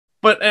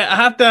But I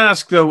have to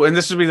ask though, and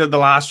this will be the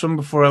last one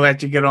before I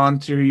let you get on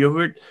to your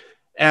yogurt.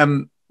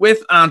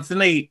 With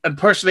Anthony, and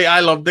personally, I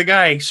love the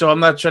guy, so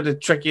I'm not trying to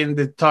trick you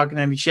into talking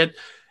any shit.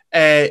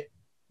 Uh,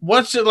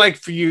 what's it like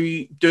for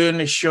you doing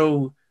a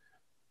show,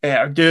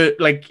 or do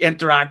like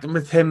interacting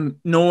with him,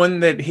 knowing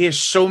that he has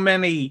so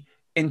many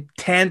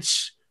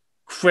intense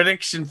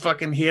critics and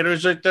fucking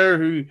haters out there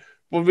who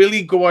will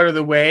really go out of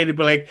the way to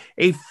be like,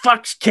 he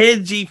fucks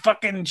kids, he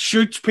fucking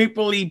shoots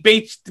people, he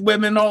beats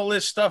women, all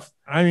this stuff.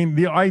 I mean,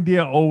 the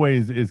idea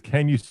always is,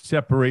 can you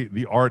separate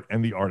the art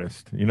and the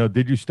artist? You know,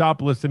 did you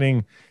stop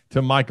listening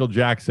to Michael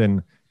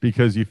Jackson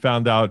because you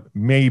found out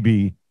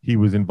maybe he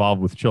was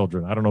involved with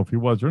children? I don't know if he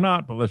was or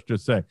not, but let's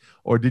just say.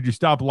 Or did you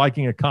stop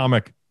liking a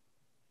comic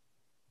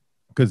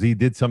because he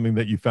did something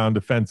that you found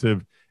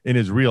offensive in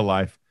his real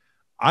life?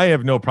 I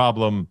have no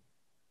problem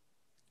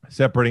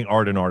separating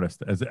art and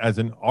artist. As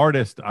an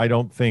artist, I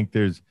don't think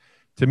there's,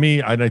 to me,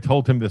 and I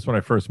told him this when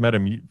I first met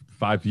him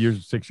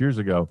 6 years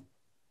ago,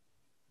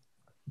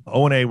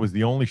 O&A was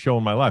the only show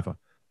in my life. A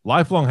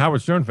lifelong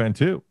Howard Stern fan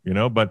too, you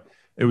know, but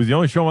it was the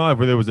only show in my life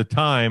where there was a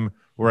time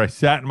where I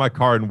sat in my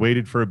car and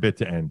waited for a bit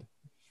to end.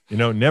 You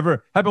know,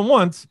 never happened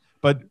once,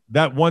 but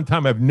that one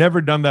time, I've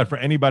never done that for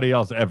anybody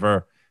else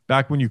ever.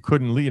 Back when you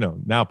couldn't, you know,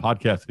 now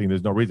podcasting,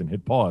 there's no reason,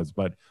 hit pause.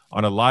 But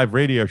on a live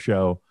radio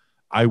show,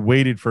 I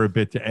waited for a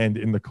bit to end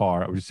in the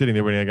car. I was just sitting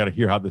there waiting. I got to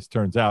hear how this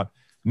turns out.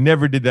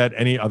 Never did that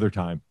any other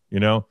time. You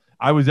know,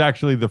 I was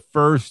actually the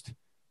first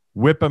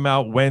Whip 'em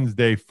Out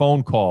Wednesday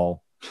phone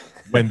call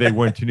when they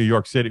went to New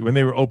York City, when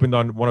they were opened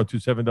on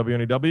 102.7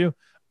 WNEW.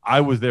 I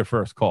was their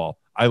first call.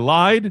 I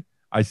lied.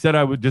 I said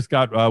I would just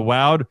got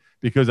wowed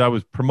because I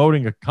was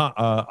promoting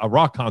a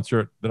rock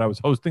concert that I was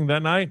hosting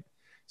that night.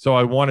 So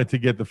I wanted to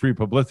get the free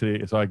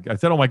publicity. So I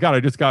said, oh my God,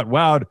 I just got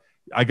wowed.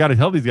 I got to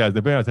tell these guys.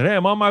 I said, hey,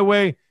 I'm on my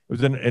way. It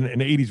was an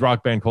 80s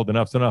rock band called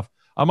Enough's Enough.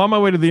 I'm on my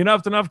way to the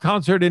Enough's Enough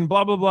concert in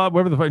blah, blah, blah,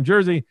 wherever the fuck, in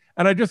Jersey.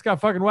 And I just got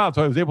fucking wowed.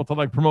 So I was able to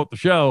like promote the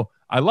show.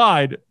 I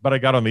lied, but I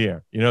got on the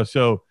air, you know?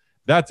 So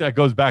that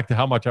goes back to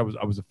how much I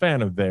was a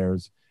fan of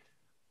theirs.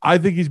 I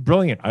think he's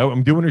brilliant.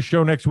 I'm doing a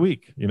show next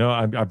week. You know,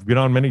 I've been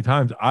on many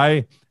times.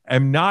 I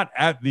am not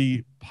at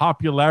the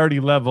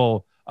popularity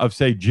level of,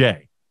 say,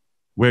 Jay,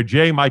 where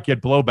Jay might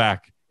get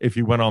blowback if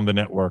he went on the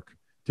network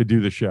to do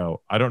the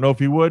show. I don't know if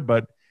he would,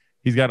 but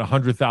he's got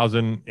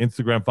 100,000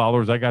 Instagram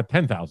followers. I got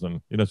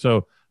 10,000, you know,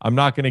 so I'm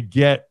not going to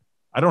get,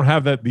 I don't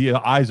have the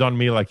eyes on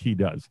me like he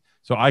does.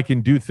 So I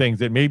can do things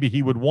that maybe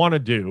he would want to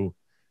do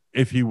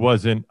if he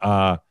wasn't,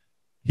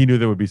 he knew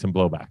there would be some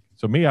blowback.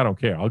 So me, I don't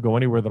care. I'll go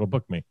anywhere that'll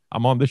book me.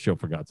 I'm on this show,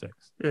 for God's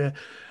sakes. Yeah.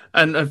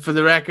 And for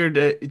the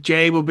record,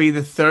 Jay will be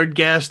the third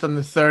guest on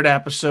the third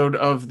episode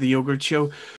of the Yogurt Show.